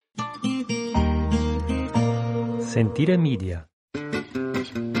Sentire Media.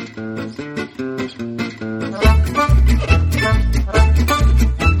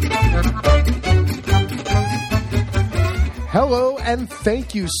 Hello, and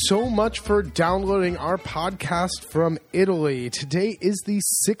thank you so much for downloading our podcast from Italy. Today is the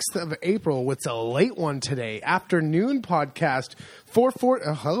 6th of April. It's a late one today. Afternoon podcast.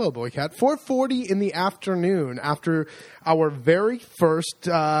 4:40 in the afternoon after our very first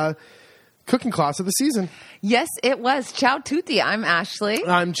cooking class of the season. Yes, it was. Ciao tutti. I'm Ashley.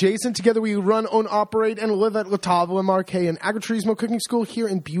 I'm Jason. Together we run, own, operate, and live at La Tavola Marche, an agriturismo cooking school here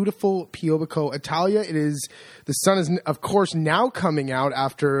in beautiful Piobico, Italia. The sun is, of course, now coming out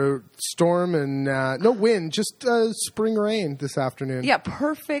after storm and no wind, just spring rain this afternoon. Yeah,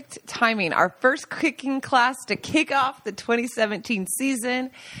 perfect timing. Our first cooking class to kick off the 2017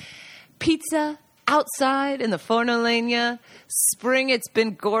 season. Pizza outside in the Forno Legna. Spring, it's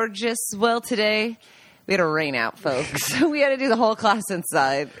been gorgeous. Well, today we had a rain out, folks. We had to do the whole class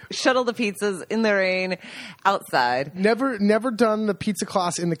inside. Shuttle the pizzas in the rain outside. Never done the pizza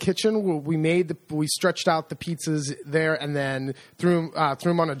class in the kitchen. We stretched out the pizzas there and then threw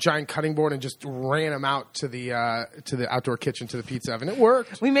them on a giant cutting board and just ran them out to the outdoor kitchen, to the pizza oven. It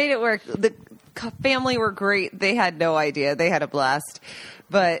worked. We made it work. The family were great. They had no idea. They had a blast.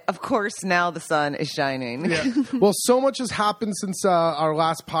 But, of course, now the sun is shining. Yeah. Well, so much has happened since our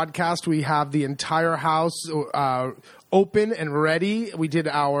last podcast. We have the entire house open and ready. We did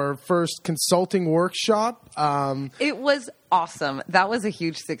our first consulting workshop. It was awesome. That was a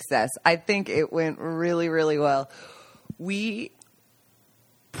huge success. I think it went really, really well. We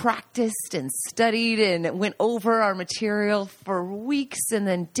practiced and studied and went over our material for weeks and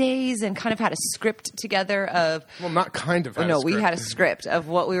then days and kind of had a script together of... Well, not kind of. We had a script of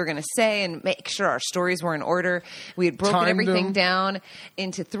what we were going to say and make sure our stories were in order. We had broken everything down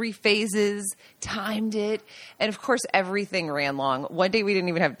into 3 phases, timed it, and of course everything ran long. One day we didn't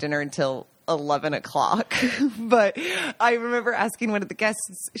even have dinner until 11 o'clock. But I remember asking one of the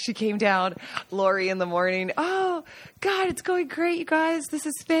guests, she came down, Lori, in the morning, "Oh, God, it's going great, you guys. This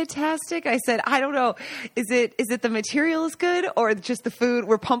is fantastic." I said, "I don't know. Is it the material is good or just the food?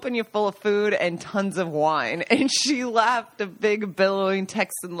 We're pumping you full of food and tons of wine." And she laughed, a big billowing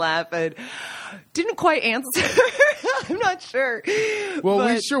Texan laugh, and didn't quite answer. I'm not sure. Well,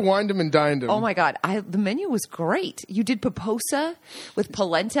 we sure wined him and dined him. Oh, my God. The menu was great. You did puposa with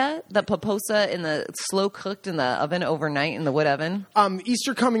polenta, the puposa in the slow cooked in the oven overnight in the wood oven.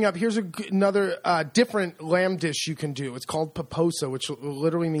 Easter coming up. Here's another different lamb dish you can do. It's called puposa, which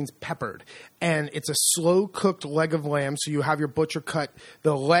literally means peppered. And it's a slow cooked leg of lamb. So you have your butcher cut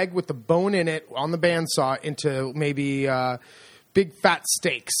the leg with the bone in it on the bandsaw into maybe big fat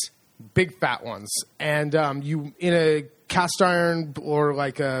steaks. Big fat ones. And you, in a cast iron or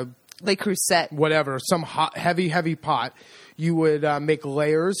like a... Le Creuset. Whatever, some hot, heavy pot, you would make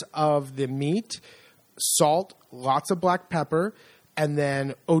layers of the meat, salt, lots of black pepper, and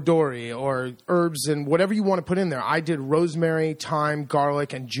then odori or herbs and whatever you want to put in there. I did rosemary, thyme,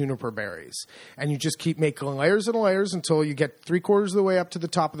 garlic, and juniper berries. And you just keep making layers and layers until you get 3/4 of the way up to the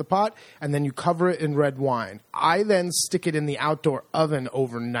top of the pot, and then you cover it in red wine. I then stick it in the outdoor oven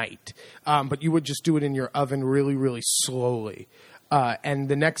overnight. But you would just do it in your oven really, really slowly. And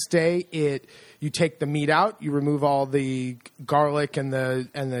the next day, you take the meat out, you remove all the garlic and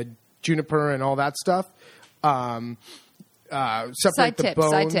the juniper and all that stuff. Separate the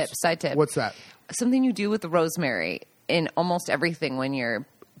bones. Side tip. What's that? Something you do with the rosemary in almost everything when you're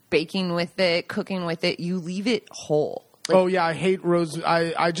baking with it, cooking with it, you leave it whole. Oh, yeah, I hate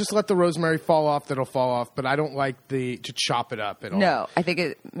I just let the rosemary fall off, that'll fall off, but I don't like to chop it up at all. No, I think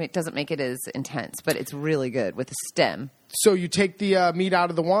it doesn't make it as intense, but it's really good with the stem. So you take the meat out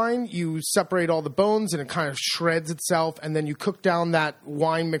of the wine, you separate all the bones, and it kind of shreds itself, and then you cook down that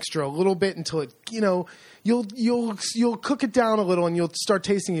wine mixture a little bit until it, you'll cook it down a little, and you'll start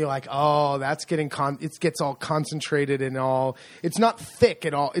tasting. You're like, oh, that's it gets all concentrated and all. It's not thick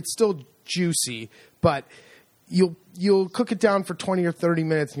at all. It's still juicy, but you'll cook it down for 20 or 30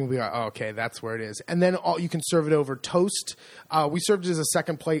 minutes, and you'll be like, oh, okay, that's where it is. And then you can serve it over toast. We served it as a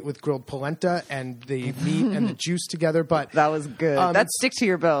second plate with grilled polenta and the meat and the juice together. But that was good. That's stick to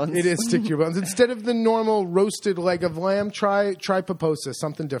your bones. It is stick to your bones. Instead of the normal roasted leg of lamb, try puposa,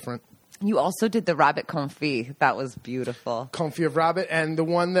 something different. You also did the rabbit confit. That was beautiful. Confit of rabbit. And the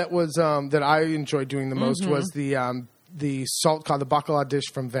one that was that I enjoyed doing the most was the salt cod, the bacala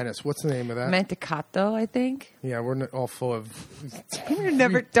dish from Venice. What's the name of that? Mendicato, I think. Yeah, we're all full of...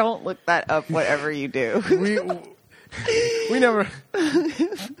 Don't look that up, whatever you do. We never...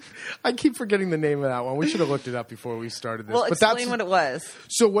 I keep forgetting the name of that one. We should have looked it up before we started this. Well, but explain what it was.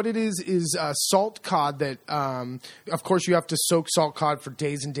 So what it is salt cod that, of course, you have to soak salt cod for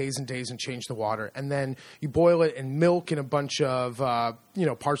days and days and days and change the water. And then you boil it in milk and a bunch of,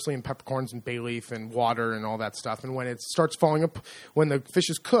 parsley and peppercorns and bay leaf and water and all that stuff. And when it starts falling up, when the fish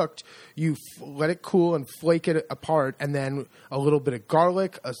is cooked, you let it cool and flake it apart. And then a little bit of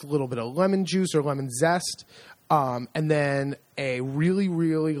garlic, a little bit of lemon juice or lemon zest, and then a really,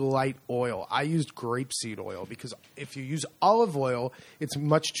 really light oil. I used grapeseed oil because if you use olive oil, it's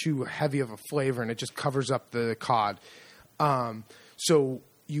much too heavy of a flavor and it just covers up the cod. So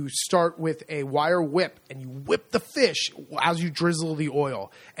you start with a wire whip and you whip the fish as you drizzle the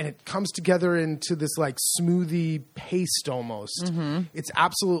oil. And it comes together into this like smoothie paste almost. Mm-hmm. It's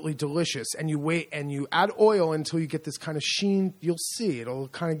absolutely delicious. And you wait and you add oil until you get this kind of sheen. You'll see. It'll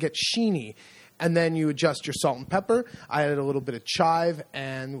kind of get sheeny. And then you adjust your salt and pepper. I added a little bit of chive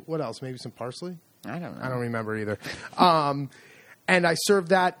and what else? Maybe some parsley? I don't know. I don't remember either. And I served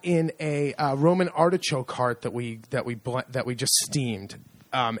that in a Roman artichoke heart that we just steamed.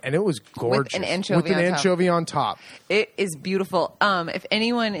 And it was gorgeous. With an anchovy on top. It is beautiful. If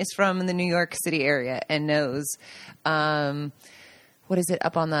anyone is from the New York City area and knows, what is it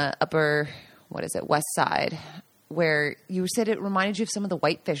up on the west side, where you said it reminded you of some of the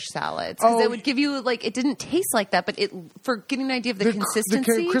whitefish salads. Because it would give you, it didn't taste like that, but for getting an idea of the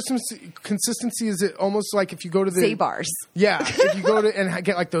consistency. The consistency is almost like if you go to the... Zabar's. Yeah. If you go to and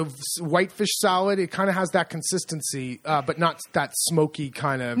get the whitefish salad, it kind of has that consistency, but not that smoky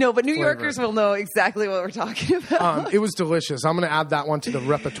kind of No, but New flavor. Yorkers will know exactly what we're talking about. It was delicious. I'm going to add that one to the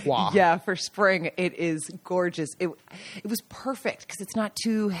repertoire. Yeah, for spring, it is gorgeous. It was perfect because it's not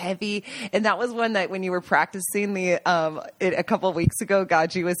too heavy. And that was one that when you were practicing a couple of weeks ago,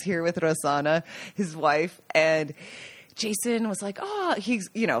 Gaji was here with Rosanna, his wife, and Jason was like, he's,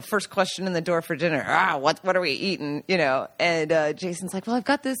 first question in the door for dinner. What are we eating? And Jason's like, well, I've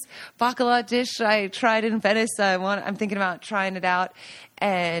got this bacala dish I tried in Venice. I'm thinking about trying it out.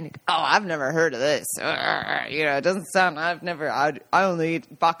 And, I've never heard of this. It doesn't sound, I only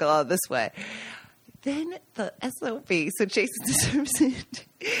eat bacala this way. Then the SOP, so Jason serves it.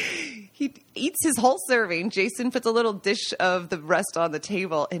 He eats his whole serving. Jason puts a little dish of the rest on the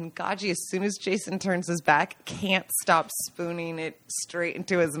table. And Gaji, as soon as Jason turns his back, can't stop spooning it straight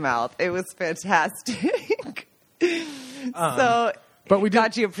into his mouth. It was fantastic. But we did,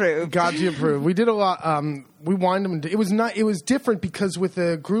 Gaji approved. Gaji approved. We did a lot. We wined them. It was different because with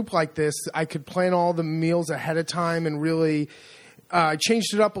a group like this, I could plan all the meals ahead of time and really... I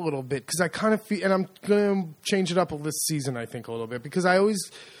changed it up a little bit because I kind of feel, and I'm going to change it up this season, I think, a little bit because I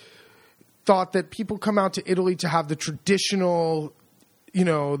always thought that people come out to Italy to have the traditional,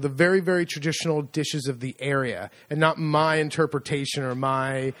 the very, very traditional dishes of the area and not my interpretation or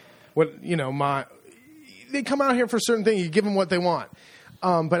they come out here for a certain thing. You give them what they want.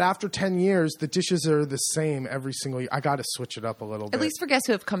 But after 10 years, the dishes are the same every single year. I got to switch it up a little bit. At least for guests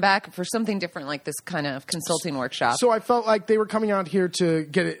who have come back for something different like this kind of consulting workshop. So I felt like they were coming out here to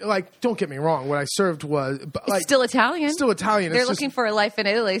get it. Don't get me wrong. What I served was... It's still Italian. Still Italian. They're looking for a life in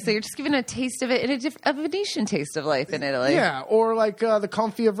Italy, so you're just giving a taste of it and a Venetian taste of life in Italy. Yeah, or the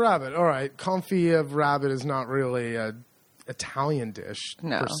confit of rabbit. All right, confit of rabbit is not really an Italian dish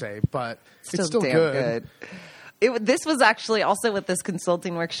per se, but it's still damn good. This was actually also with this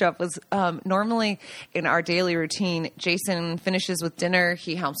consulting workshop was normally in our daily routine, Jason finishes with dinner.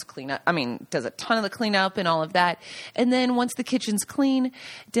 He helps clean up. Does a ton of the cleanup and all of that. And then once the kitchen's clean,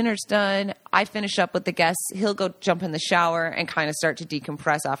 dinner's done, I finish up with the guests. He'll go jump in the shower and kind of start to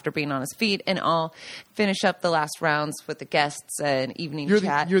decompress after being on his feet. And I'll finish up the last rounds with the guests and evening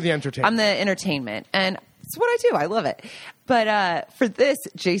chat. You're the entertainment. I'm the entertainment. And it's what I do. I love it. But for this,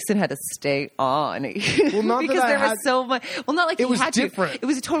 Jason had to stay on. Well, not because there was so much. Well, not like it he was had different. to. It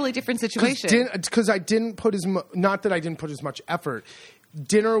was a totally different situation. Because I didn't put not that I didn't put as much effort.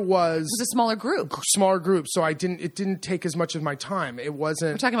 Dinner was a smaller group. So it didn't take as much of my time. It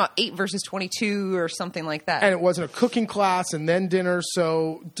wasn't. We're talking about 8 versus 22 or something like that. And it wasn't a cooking class and then dinner.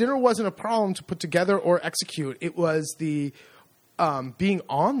 So dinner wasn't a problem to put together or execute. It was the being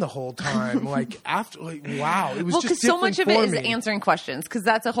on the whole time, wow, it was just because so much of it is me. Answering questions, because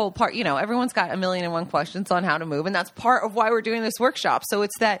that's a whole part. Everyone's got 1,000,001 questions on how to move, and that's part of why we're doing this workshop. So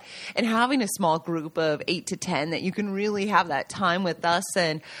it's that, and having a small group of 8 to 10 that you can really have that time with us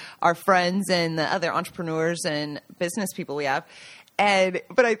and our friends and the other entrepreneurs and business people we have.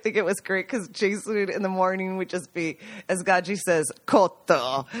 But I think it was great because Jason in the morning would just be, as Gaji says,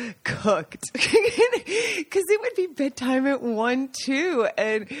 cotto, cooked. Because it would be bedtime at 1, 2.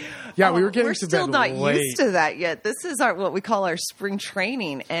 And yeah, we were getting we're to still bed not late. used to that yet. This is what we call our spring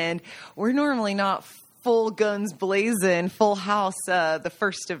training. And we're normally not full guns blazing, full house the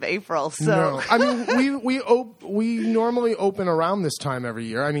 1st of April. So no. I mean, we normally open around this time every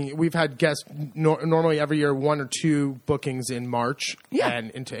year. I mean, we've had guests normally every year 1 or 2 bookings in March and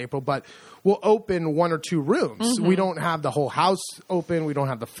into April, but we'll open 1 or 2 rooms. We don't have the whole house open. We don't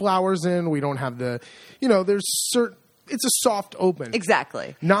have the flowers in. We don't have the, there's certain. It's a soft open.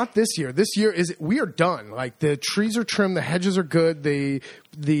 Exactly. Not this year. This year we are done. Like the trees are trimmed, the hedges are good. I'm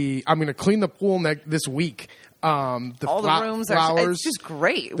going to clean the pool this week. All the rooms flowers, it's just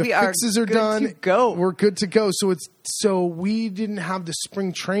great. The fixes are done. To go. We're good to go. So we didn't have the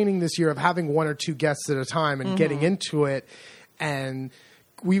spring training this year of having 1 or 2 guests at a time and getting into it. And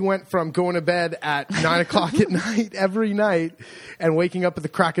we went from going to bed at 9 o'clock at night every night and waking up at the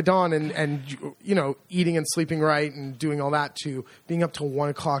crack of dawn and eating and sleeping right and doing all that to being up till 1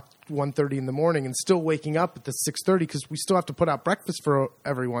 o'clock, 1:30 in the morning and still waking up at the 6:30 because we still have to put out breakfast for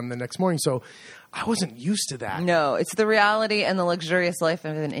everyone the next morning. So I wasn't used to that. No, it's the reality and the luxurious life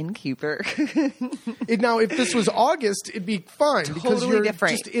of an innkeeper. Now, if this was August, it'd be fine because you're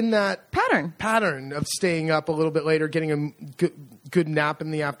different. Just in that pattern of staying up a little bit later, getting a good nap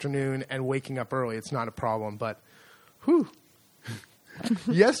in the afternoon, and waking up early. It's not a problem, but whew.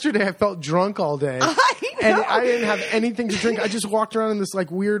 Yesterday, I felt drunk all day. And I didn't have anything to drink. I just walked around in this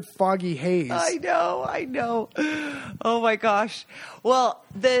weird foggy haze. I know. Oh my gosh. Well,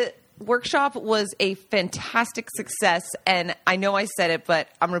 the workshop was a fantastic success, and I know I said it, but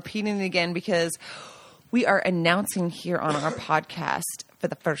I'm repeating it again because we are announcing here on our podcast for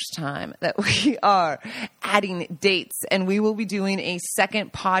the first time that we are adding dates, and we will be doing a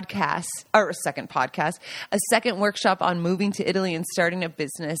second workshop on moving to Italy and starting a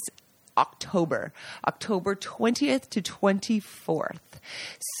business October 20th to 24th.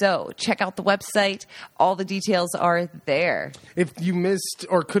 So check out the website. All the details are there. If you missed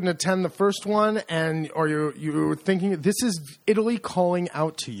or couldn't attend the first one or you were thinking, this is Italy calling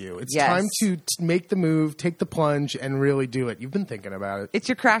out to you. It's time to make the move, take the plunge, and really do it. You've been thinking about it. It's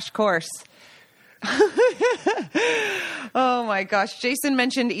your crash course. Oh my gosh. Jason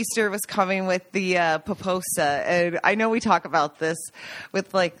mentioned Easter was coming with the puposa, and I know we talk about this with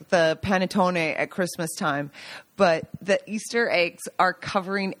the panettone at Christmas time, but the Easter eggs are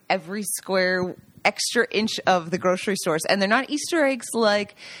covering every square extra inch of the grocery stores, and they're not Easter eggs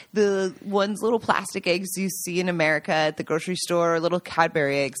like the little plastic eggs you see in America at the grocery store, or little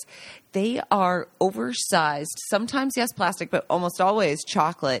Cadbury eggs. They are oversized, sometimes yes plastic, but almost always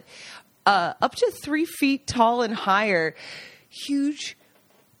chocolate. Up to 3 feet tall and higher, huge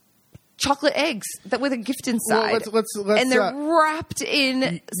chocolate eggs with a gift inside. Well, let's and they're wrapped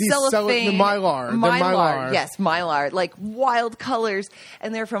in cellophane. The Mylar. Yes, Mylar. Like wild colors.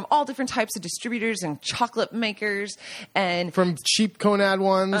 And they're from all different types of distributors and chocolate makers. And from cheap Conad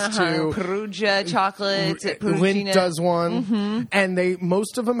ones to Perugia chocolate. Lindt does one. And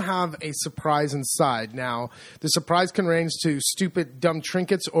most of them have a surprise inside. Now, the surprise can range to stupid, dumb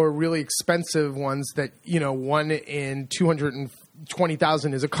trinkets or really expensive ones that, one in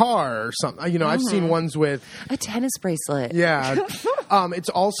 220,000 is a car or something. I've seen ones with a tennis bracelet. Yeah. It's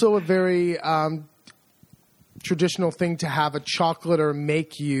also a very traditional thing to have a chocolater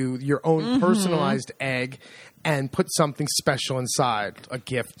make you your own personalized egg and put something special inside, a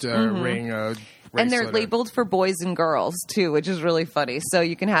gift, a ring, a bracelet. And they're labeled for boys and girls too, which is really funny. So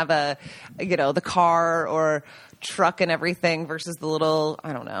you can have the car or truck and everything versus the little,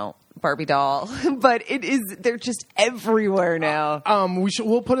 I don't know, Barbie doll, but they're just everywhere now.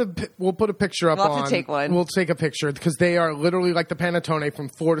 We'll put a picture up. We'll have to take one. We'll take a picture because they are literally like the panettone from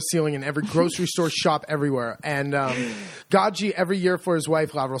floor to ceiling in every grocery store, shop, everywhere. And Gaji every year for his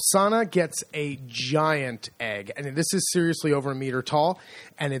wife La Rossana gets a giant egg, and this is seriously over 1 meter tall.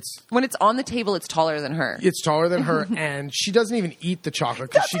 And when it's on the table, it's taller than her. It's taller than her, and she doesn't even eat the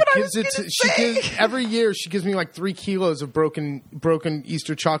chocolate because every year she gives me 3 kilos of broken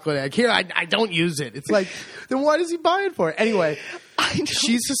Easter chocolate egg. Here, I don't use it. It's then why does he buy it for? Anyway,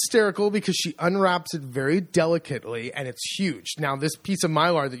 she's hysterical because she unwraps it very delicately, and it's huge. Now, this piece of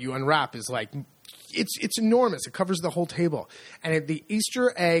Mylar that you unwrap is it's enormous. It covers the whole table, and the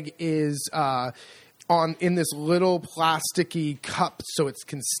Easter egg is in this little plasticky cup so it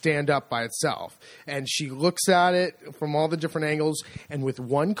can stand up by itself. And she looks at it from all the different angles, and with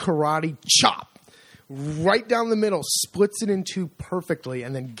one karate chop, right down the middle, splits it in two perfectly,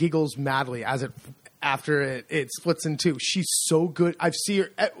 and then giggles madly as it after it splits in two. She's so good. I've seen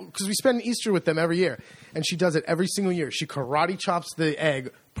her because we spend Easter with them every year, and she does it every single year. She karate chops the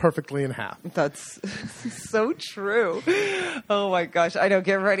egg perfectly in half. That's so true. Oh my gosh. I know.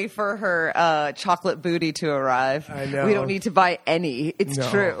 Get ready for her chocolate booty to arrive. I know. We don't need to buy any. It's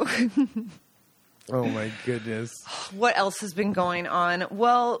true. Oh my goodness. What else has been going on?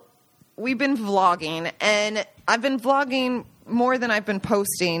 Well, we've been vlogging, and I've been vlogging more than I've been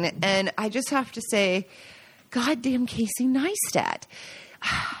posting, and I just have to say, goddamn Casey Neistat.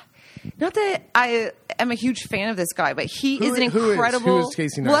 Not that I am a huge fan of this guy, but he is an incredible... Who is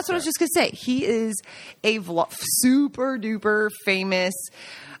Casey Neistat? Well, that's what I was just going to say. He is a super duper famous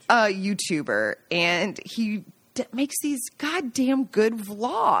YouTuber, and he makes these goddamn good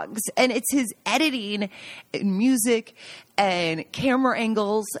vlogs, and it's his editing and music and camera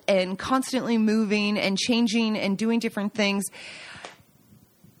angles and constantly moving and changing and doing different things.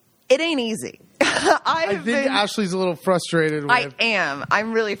 It ain't easy. I think Ashley's a little frustrated with... I am.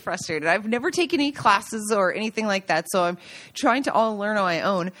 I'm really frustrated. I've never taken any classes or anything like that, so I'm trying to all learn on my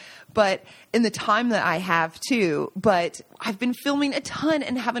own. But in the time that I have too, but I've been filming a ton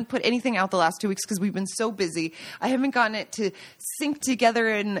and haven't put anything out the last 2 weeks because we've been so busy. I haven't gotten it to sync together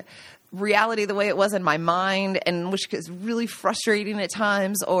in reality the way it was in my mind, and which is really frustrating at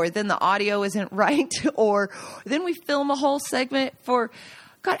times, or then the audio isn't right, or then we film a whole segment for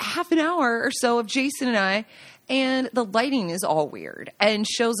half an hour or so of Jason and I, and the lighting is all weird and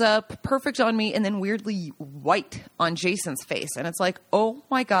shows up perfect on me and then weirdly white on Jason's face. And it's like, oh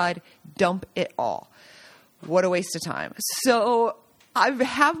my God, dump it all. What a waste of time. So I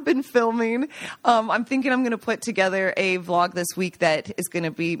have been filming. I'm thinking I'm going to put together a vlog this week that is going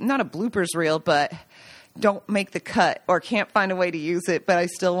to be not a bloopers reel, but don't make the cut or can't find a way to use it, but I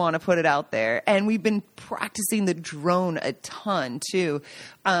still want to put it out there. And we've been practicing the drone a ton too,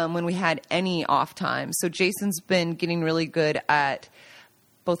 when we had any off time. So Jason's been getting really good at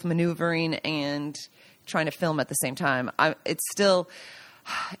both maneuvering and trying to film at the same time.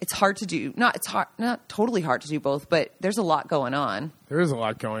 It's hard to do. Not totally hard to do both, but there's a lot going on. There is a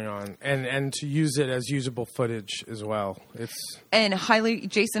lot going on, and to use it as usable footage as well.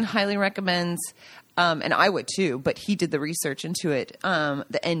 Jason highly recommends, and I would too, but he did the research into it.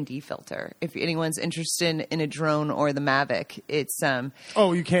 The ND filter. If anyone's interested in a drone or the Mavic, it's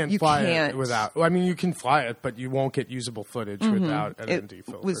you can't fly it without. I mean, you can fly it, but you won't get usable footage without an ND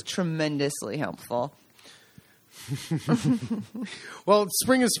filter. It was tremendously helpful. Well,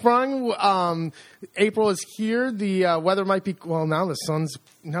 spring has sprung. April is here. The weather might be now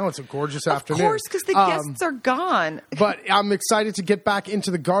it's a gorgeous afternoon. Of course, because the guests are gone. But I'm excited to get back into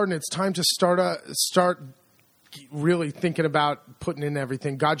the garden. It's time to start really thinking about putting in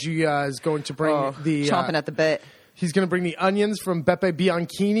everything. Gaji is going to bring chomping at the bit. He's going to bring the onions from Beppe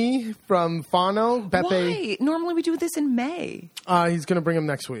Bianchini from Fano. Why? Normally we do this in May. He's going to bring them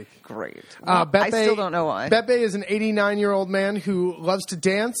next week. Great. Well, I still don't know why. Beppe is an 89-year-old man who loves to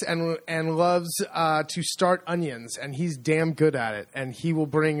dance and loves to start onions, and he's damn good at it. And he will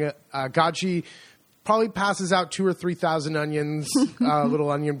bring Gaji probably passes out 2,000 or 3,000 onions,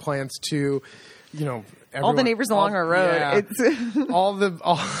 little onion plants to, everyone. All the neighbors along our road. Yeah,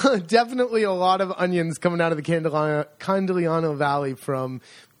 it's definitely a lot of onions coming out of the Candigliano Valley from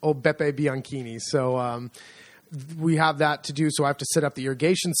old Beppe Bianchini. So we have that to do. So I have to set up the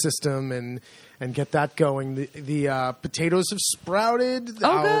irrigation system and get that going. The potatoes have sprouted.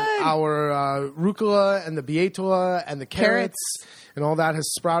 Our rucola and the beetola and the carrots. And all that has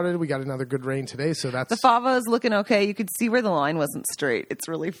sprouted. We got another good rain today, so that's... The fava is looking okay. You could see where the line wasn't straight. It's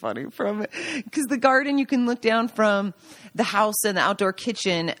really funny because the garden, you can look down from the house and the outdoor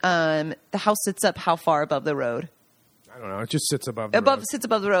kitchen. The house sits up how far above the road? I don't know. It just sits above the road. Sits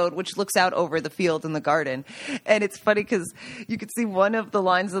above the road, which looks out over the field and the garden. And it's funny because you could see one of the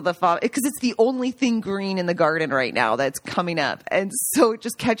lines of the fava, because it's the only thing green in the garden right now that's coming up. And so it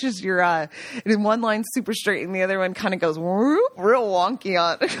just catches your eye. And in one line's super straight and the other one kind of goes whoop, real wonky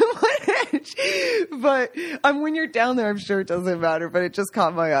on one edge. But when you're down there, I'm sure it doesn't matter, but it just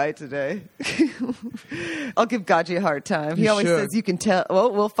caught my eye today. I'll give Gaji a hard time. He always says you can tell.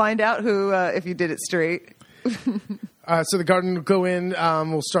 Well, we'll find out if you did it straight. So the garden will go in.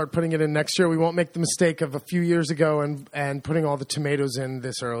 We'll start putting it in next year. We won't make the mistake of a few years ago and putting all the tomatoes in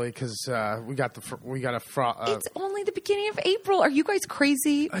this early because we got a It's only the beginning of April. Are you guys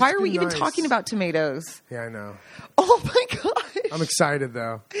crazy? Why are we even talking about tomatoes? Yeah, I know. Oh my gosh! I'm excited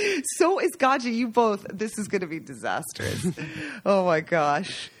though. So is Gaji. You both. This is going to be disastrous. Oh my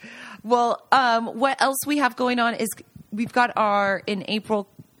gosh. Well, what else we have going on is we've got in April.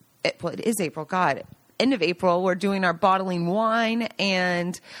 It is April. God. end of April, we're doing our bottling wine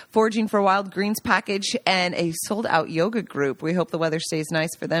and Foraging for Wild Greens package and a sold-out yoga group. We hope the weather stays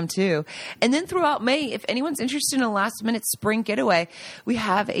nice for them, too. And then throughout May, if anyone's interested in a last-minute spring getaway, we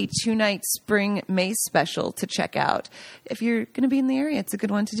have a 2-night spring May special to check out. If you're going to be in the area, it's a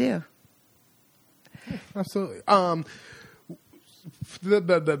good one to do. Absolutely. I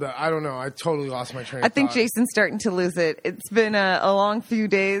don't know. I totally lost my train of thought. I think Jason's starting to lose it. It's been a long few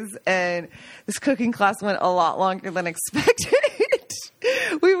days, and this cooking class went a lot longer than expected.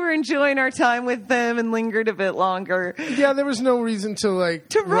 We were enjoying our time with them and lingered a bit longer. Yeah, there was no reason to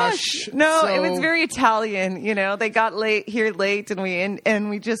rush. No, it was very Italian. You know, they got here late, and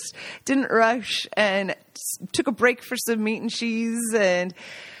we just didn't rush and took a break for some meat and cheese and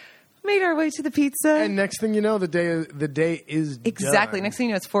made our way to the pizza. And next thing you know, the day is exactly done. Next thing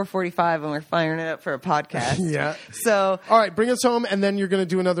you know, it's 4:45 and we're firing it up for a podcast. Yeah. So, all right, bring us home, and then you're going to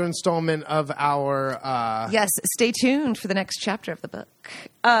do another installment of our. Yes, stay tuned for the next chapter of the book.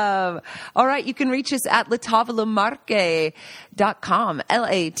 All right, you can reach us at latavolamarche.com,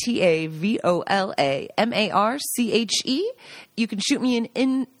 LATAVOLAMARCHE. You can shoot me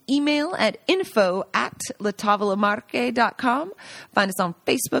an email at info@latavolamarche.com. Find us on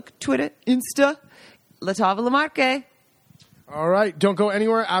Facebook, Twitter, Insta, Latavolamarche. All right, don't go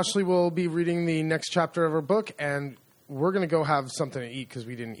anywhere. Ashley will be reading the next chapter of her book, and we're going to go have something to eat because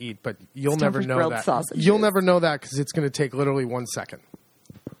we didn't eat, but you'll never know that. Sausages. You'll never know that because it's going to take literally 1 second.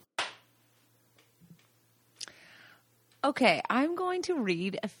 Okay, I'm going to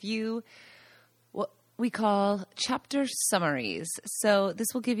read a few what we call chapter summaries. So this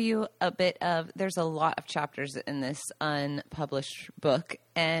will give you a bit of, there's a lot of chapters in this unpublished book.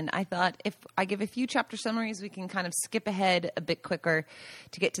 And I thought if I give a few chapter summaries, we can kind of skip ahead a bit quicker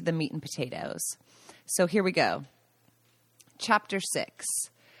to get to the meat and potatoes. So here we go. Chapter 6,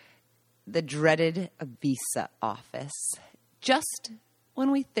 the dreaded visa office. Just when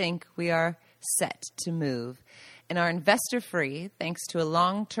we think we are set to move and are investor free, thanks to a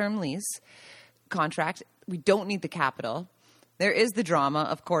long-term lease contract, we don't need the capital. There is the drama,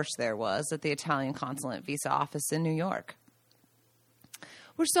 of course there was, at the Italian consulate visa office in New York.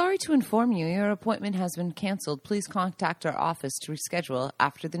 We're sorry to inform you your appointment has been canceled. Please contact our office to reschedule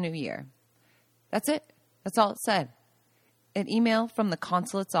after the new year. That's it. That's all it said. An email from the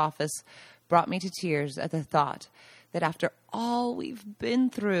consulate's office brought me to tears at the thought that after all we've been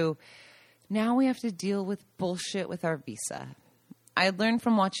through, now we have to deal with bullshit with our visa. I had learned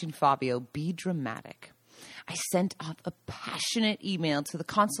from watching Fabio be dramatic. I sent off a passionate email to the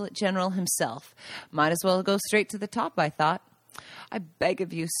consulate general himself. Might as well go straight to the top, I thought. I beg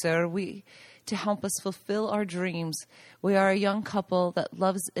of you, sir, to help us fulfill our dreams. We are a young couple that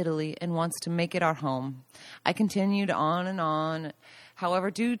loves Italy and wants to make it our home. I continued on and on.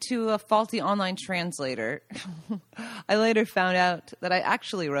 However, due to a faulty online translator, I later found out that I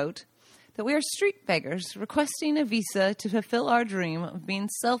actually wrote that we are street beggars requesting a visa to fulfill our dream of being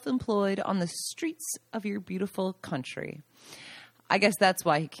self-employed on the streets of your beautiful country. I guess that's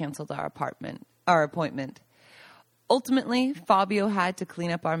why he canceled our appointment. Ultimately, Fabio had to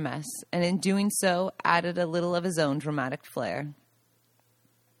clean up our mess, and in doing so, added a little of his own dramatic flair.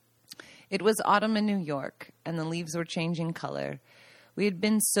 It was autumn in New York, and the leaves were changing color. We had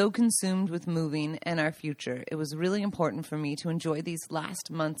been so consumed with moving and our future, it was really important for me to enjoy these last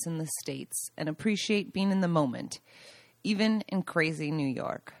months in the States and appreciate being in the moment, even in crazy New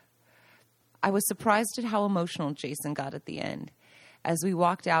York. I was surprised at how emotional Jason got at the end. As we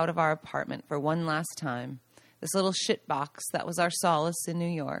walked out of our apartment for one last time, this little shitbox that was our solace in New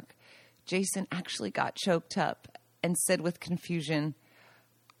York, Jason actually got choked up and said with confusion,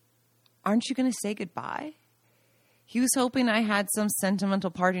 "Aren't you going to say goodbye?" He was hoping I had some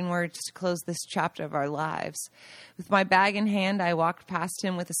sentimental parting words to close this chapter of our lives. With my bag in hand, I walked past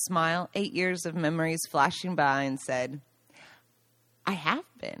him with a smile, 8 years of memories flashing by, and said, "I have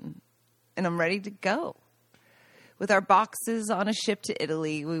been, and I'm ready to go." With our boxes on a ship to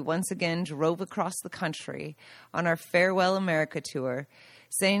Italy, we once again drove across the country on our Farewell America tour,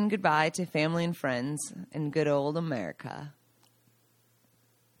 saying goodbye to family and friends in good old America.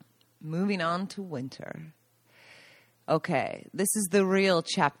 Moving on to winter. Okay, this is the real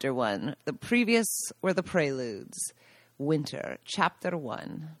chapter 1. The previous were the preludes. Winter, chapter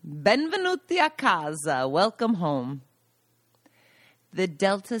 1. Benvenuti a casa. Welcome home. The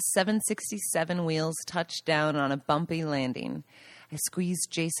Delta 767 wheels touched down on a bumpy landing. I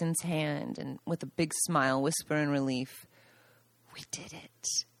squeezed Jason's hand and, with a big smile, whisper in relief, "We did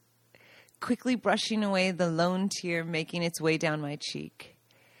it." Quickly brushing away the lone tear making its way down my cheek.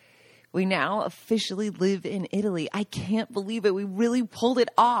 We now officially live in Italy. I can't believe it. We really pulled it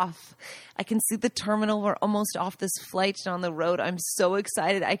off. I can see the terminal. We're almost off this flight and on the road. I'm so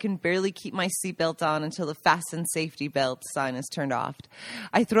excited. I can barely keep my seatbelt on until the fasten safety belt sign is turned off.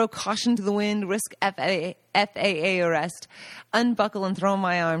 I throw caution to the wind, risk FAA arrest, unbuckle and throw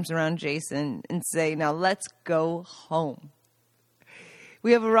my arms around Jason and say, now let's go home.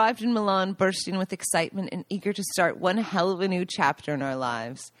 We have arrived in Milan bursting with excitement and eager to start one hell of a new chapter in our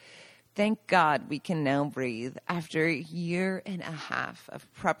lives. Thank God we can now breathe after a year and a half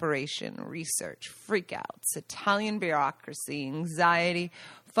of preparation, research, freakouts, Italian bureaucracy, anxiety,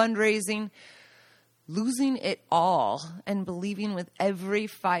 fundraising, losing it all and believing with every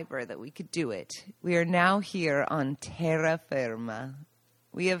fiber that we could do it. We are now here on terra firma.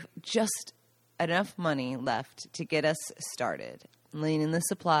 We have just enough money left to get us started, laying in the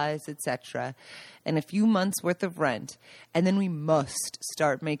supplies, etc., and a few months' worth of rent, and then we must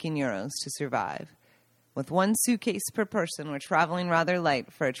start making euros to survive. With one suitcase per person, we're traveling rather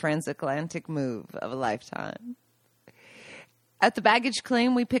light for a transatlantic move of a lifetime. At the baggage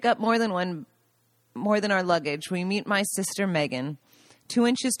claim, we pick up more than our luggage. We meet my sister Megan, 2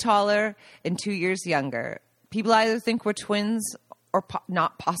 inches taller and 2 years younger. People either think we're twins or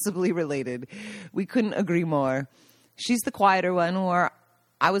not possibly related. We couldn't agree more. She's the quieter one, where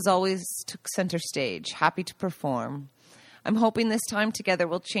I was always took center stage, happy to perform. I'm hoping this time together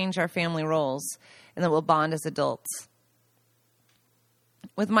will change our family roles and that we'll bond as adults.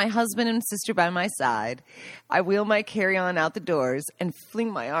 With my husband and sister by my side, I wheel my carry-on out the doors and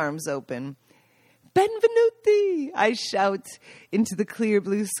fling my arms open. Benvenuti! I shout into the clear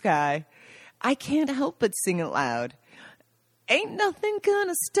blue sky. I can't help but sing it loud. Ain't nothing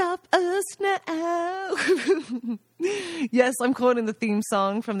gonna stop us now. Yes, I'm quoting the theme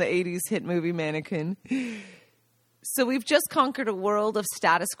song from the 80s hit movie Mannequin. So we've just conquered a world of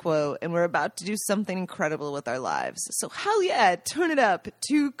status quo, and we're about to do something incredible with our lives. So hell yeah, turn it up. My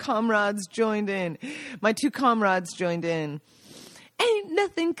two comrades joined in. Ain't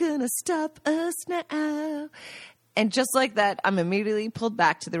nothing gonna stop us now. And just like that, I'm immediately pulled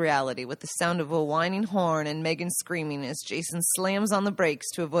back to the reality with the sound of a whining horn and Megan screaming as Jason slams on the brakes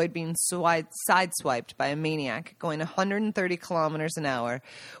to avoid being sideswiped by a maniac going 130 kilometers an hour,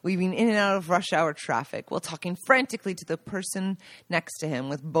 weaving in and out of rush hour traffic while talking frantically to the person next to him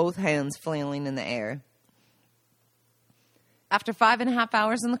with both hands flailing in the air. After 5.5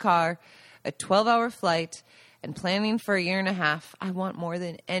 hours in the car, a 12-hour flight, and planning for a year and a half, I want more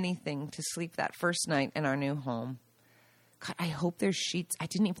than anything to sleep that first night in our new home. God, I hope there's sheets. I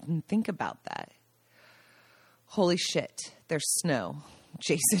didn't even think about that. Holy shit, there's snow,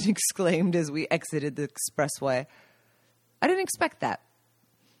 Jason exclaimed as we exited the expressway. I didn't expect that.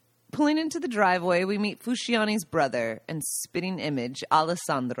 Pulling into the driveway, we meet Fusciani's brother and spitting image,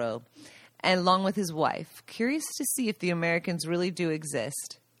 Alessandro, and along with his wife, curious to see if the Americans really do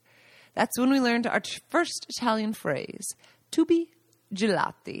exist. That's when we learned our first Italian phrase, tubi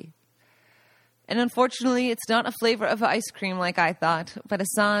gelati. And unfortunately, it's not a flavor of ice cream like I thought, but a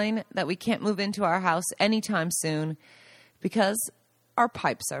sign that we can't move into our house anytime soon because our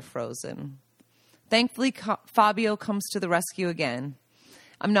pipes are frozen. Thankfully, Fabio comes to the rescue again.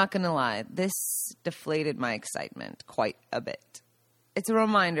 I'm not going to lie, this deflated my excitement quite a bit. It's a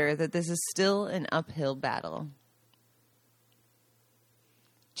reminder that this is still an uphill battle.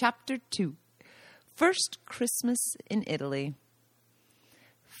 Chapter 2. First Christmas in Italy.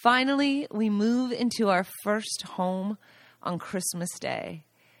 Finally, we move into our first home on Christmas Day.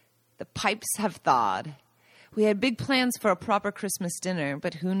 The pipes have thawed. We had big plans for a proper Christmas dinner,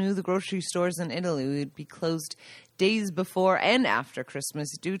 but who knew the grocery stores in Italy would be closed days before and after Christmas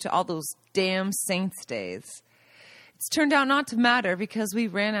due to all those damn Saints' days. It's turned out not to matter because we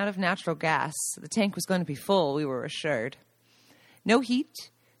ran out of natural gas. The tank was going to be full, we were assured. No heat.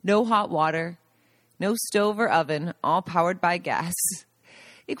 No hot water, no stove or oven, all powered by gas,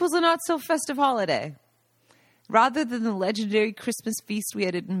 equals a not-so-festive holiday. Rather than the legendary Christmas feast we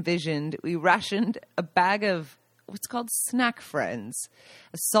had envisioned, we rationed a bag of what's called snack friends,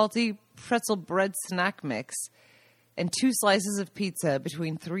 a salty pretzel bread snack mix, and 2 slices of pizza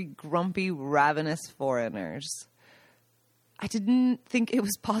between 3 grumpy, ravenous foreigners. I didn't think it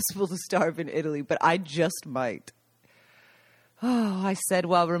was possible to starve in Italy, but I just might. Oh, I said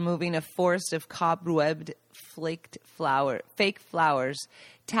while removing a forest of cobwebbed, fake flowers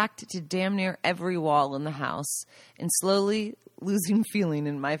tacked to damn near every wall in the house and slowly losing feeling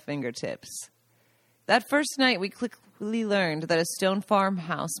in my fingertips. That first night, we quickly learned that a stone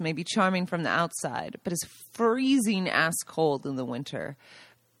farmhouse may be charming from the outside, but is freezing ass cold in the winter,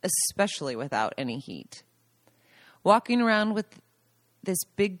 especially without any heat. Walking around with this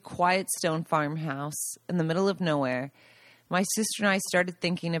big, quiet stone farmhouse in the middle of nowhere, my sister and I started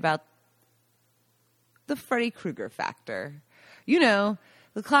thinking about the Freddy Krueger factor. You know,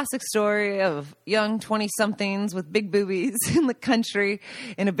 the classic story of young 20-somethings with big boobies in the country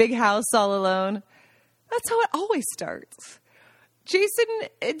in a big house all alone. That's how it always starts. Jason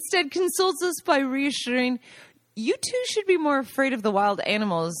instead consoles us by reassuring, you two should be more afraid of the wild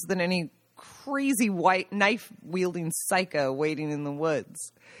animals than any crazy white knife-wielding psycho waiting in the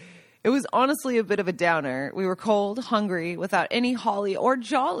woods. It was honestly a bit of a downer. We were cold, hungry, without any holly or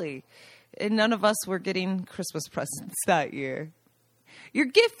jolly, and none of us were getting Christmas presents that year. Your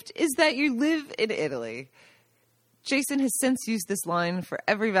gift is that you live in Italy. Jason has since used this line for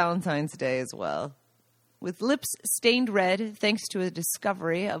every Valentine's Day as well. With lips stained red thanks to a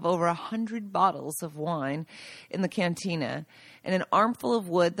discovery of over 100 bottles of wine in the cantina and an armful of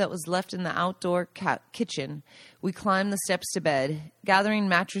wood that was left in the outdoor kitchen, we climbed the steps to bed. Gathering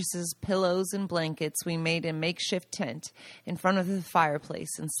mattresses, pillows, and blankets, we made a makeshift tent in front of the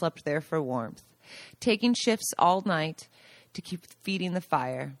fireplace and slept there for warmth, taking shifts all night to keep feeding the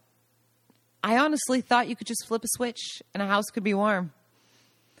fire. I honestly thought you could just flip a switch and a house could be warm.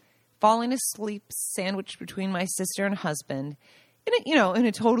 Falling asleep, sandwiched between my sister and husband, in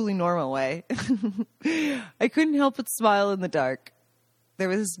a totally normal way. I couldn't help but smile in the dark. There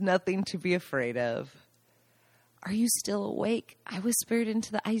was nothing to be afraid of. Are you still awake? I whispered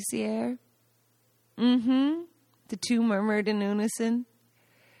into the icy air. Mm-hmm, the two murmured in unison.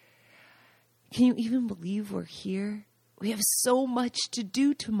 Can you even believe we're here? We have so much to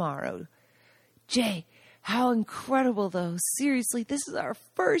do tomorrow. Jay, how incredible, though. Seriously, this is our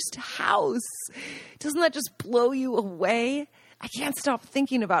first house. Doesn't that just blow you away? I can't stop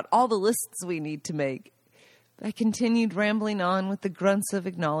thinking about all the lists we need to make. I continued rambling on with the grunts of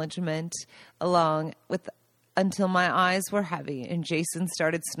acknowledgement until my eyes were heavy and Jason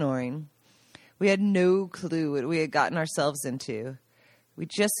started snoring. We had no clue what we had gotten ourselves into. We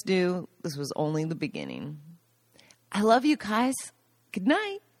just knew this was only the beginning. I love you guys. Good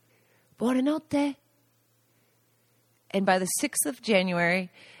night. Buonanotte. And by the 6th of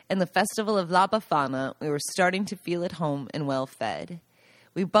January and the festival of La Befana, we were starting to feel at home and well fed.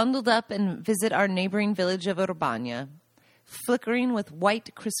 We bundled up and visit our neighboring village of Urbania. Flickering with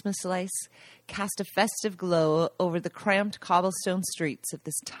white Christmas lights, cast a festive glow over the cramped cobblestone streets of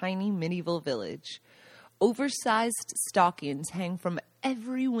this tiny medieval village. Oversized stockings hang from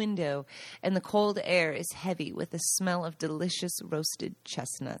every window, and the cold air is heavy with the smell of delicious roasted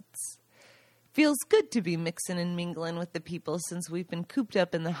chestnuts. Feels good to be mixing and mingling with the people since we've been cooped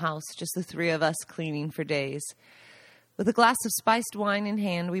up in the house, just the three of us cleaning for days. With a glass of spiced wine in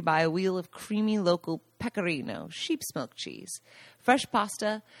hand, we buy a wheel of creamy local pecorino, sheep's milk cheese, fresh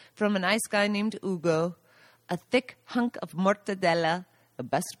pasta from a nice guy named Ugo, a thick hunk of mortadella, the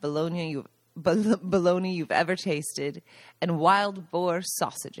best bologna you've ever tasted, and wild boar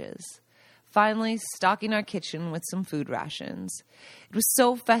sausages. Finally, stocking our kitchen with some food rations. It was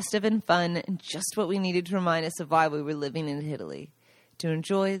so festive and fun, and just what we needed to remind us of why we were living in Italy, to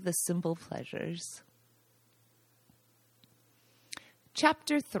enjoy the simple pleasures.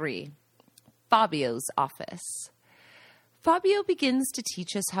 Chapter 3, Fabio's Office. Fabio begins to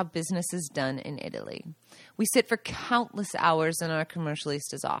teach us how business is done in Italy. We sit for countless hours in our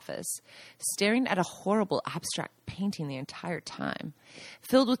commercialista's office, staring at a horrible abstract painting the entire time,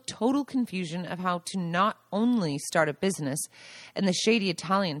 filled with total confusion of how to not only start a business and the shady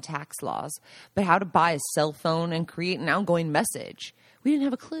Italian tax laws, but how to buy a cell phone and create an outgoing message. We didn't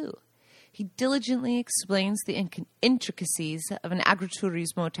have a clue. He diligently explains the intricacies of an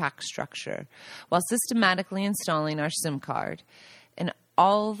agriturismo tax structure while systematically installing our SIM card. And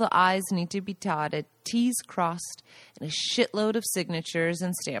all the I's need to be dotted, T's crossed, and a shitload of signatures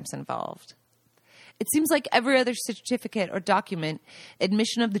and stamps involved. It seems like every other certificate or document,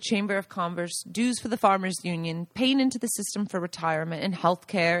 admission of the Chamber of Commerce, dues for the Farmers Union, paying into the system for retirement and health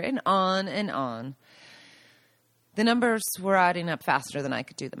care, and on and on. The numbers were adding up faster than I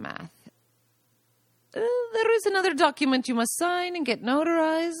could do the math. There is another document you must sign and get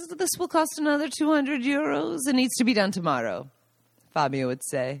notarized. This will cost another 200 euros. It needs to be done tomorrow, Fabio would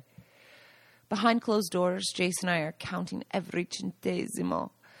say. Behind closed doors, Jason and I are counting every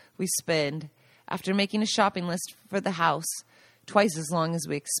centesimo we spend. After making a shopping list for the house, twice as long as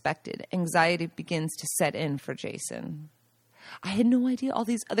we expected, anxiety begins to set in for Jason. I had no idea all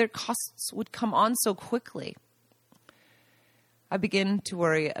these other costs would come on so quickly. I begin to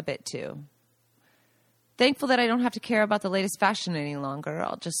worry a bit too. Thankful that I don't have to care about the latest fashion any longer.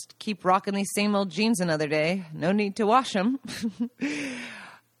 I'll just keep rocking these same old jeans another day. No need to wash them.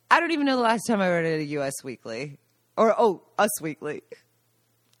 I don't even know the last time I read a US Weekly. Or, Us Weekly.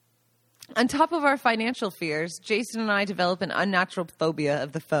 On top of our financial fears, Jason and I develop an unnatural phobia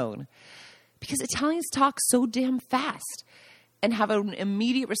of the phone because Italians talk so damn fast and have an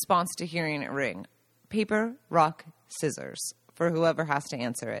immediate response to hearing it ring. Paper, rock, scissors for whoever has to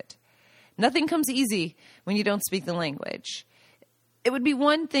answer it. Nothing comes easy when you don't speak the language. It would be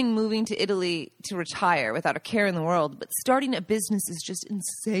one thing moving to Italy to retire without a care in the world, but starting a business is just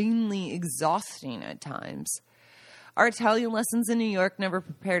insanely exhausting at times. Our Italian lessons in New York never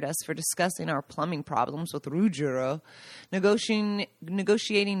prepared us for discussing our plumbing problems with Ruggiero,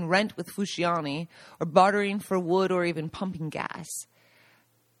 negotiating rent with Fusciani, or bartering for wood or even pumping gas.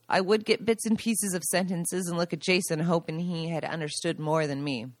 I would get bits and pieces of sentences and look at Jason hoping he had understood more than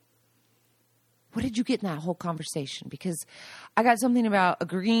me. What did you get in that whole conversation? Because I got something about a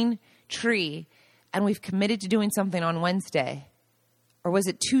green tree and we've committed to doing something on Wednesday. Or was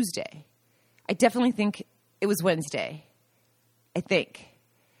it Tuesday? I definitely think it was Wednesday. I think.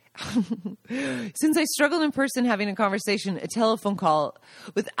 Since I struggled in person having a conversation, a telephone call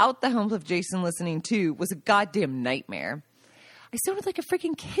without the help of Jason listening too was a goddamn nightmare. I sounded like a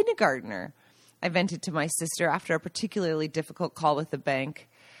freaking kindergartner. I vented to my sister after a particularly difficult call with the bank.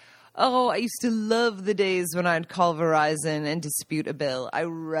 Oh, I used to love the days when I'd call Verizon and dispute a bill. I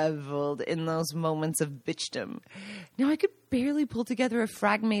reveled in those moments of bitchdom. Now I could barely pull together a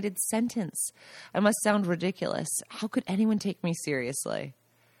fragmented sentence. I must sound ridiculous. How could anyone take me seriously?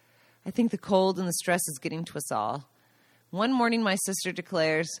 I think the cold and the stress is getting to us all. One morning my sister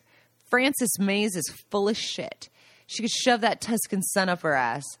declares, Frances Mays is full of shit. She could shove that Tuscan sun up her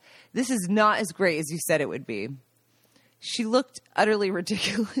ass. This is not as great as you said it would be. She looked utterly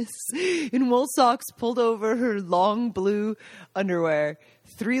ridiculous in wool socks pulled over her long blue underwear,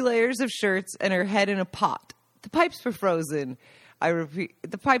 3 layers of shirts, and her head in a pot. The pipes were frozen. I repeat,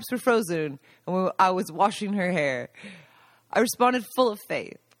 the pipes were frozen, and I was washing her hair. I responded full of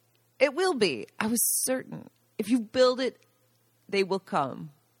faith. It will be. I was certain. If you build it, they will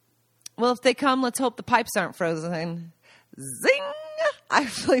come. Well, if they come, let's hope the pipes aren't frozen. Zing! I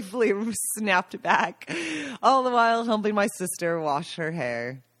playfully snapped back, all the while helping my sister wash her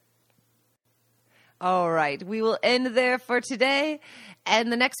hair. All right, we will end there for today. And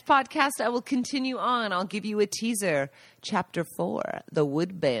the next podcast, I will continue on. I'll give you a teaser. Chapter 4, The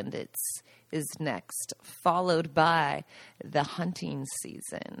Wood Bandits, is next, followed by the hunting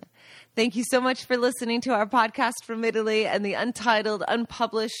season. Thank you so much for listening to our podcast from Italy and the untitled,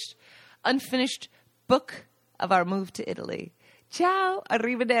 unpublished, unfinished book of our move to Italy. Ciao,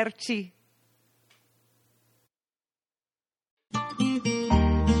 arrivederci.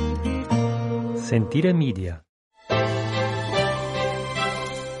 Sentire Media.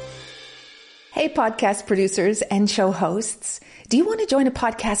 Hey, podcast producers and show hosts. Do you want to join a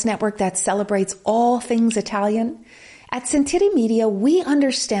podcast network that celebrates all things Italian? At Sentire Media, we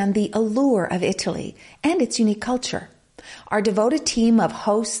understand the allure of Italy and its unique culture. Our devoted team of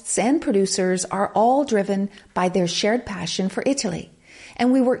hosts and producers are all driven by their shared passion for Italy.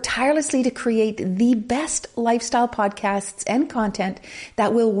 And we work tirelessly to create the best lifestyle podcasts and content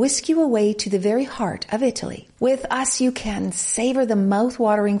that will whisk you away to the very heart of Italy. With us, you can savor the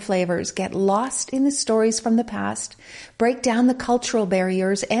mouth-watering flavors, get lost in the stories from the past, break down the cultural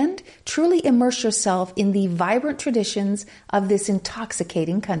barriers, and truly immerse yourself in the vibrant traditions of this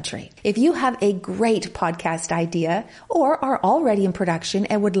intoxicating country. If you have a great podcast idea or are already in production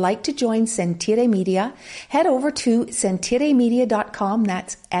and would like to join Sentire Media, head over to sentiremedia.com.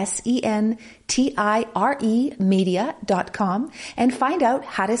 That's SENTIRE media.com and find out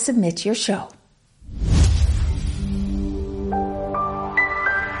how to submit your show.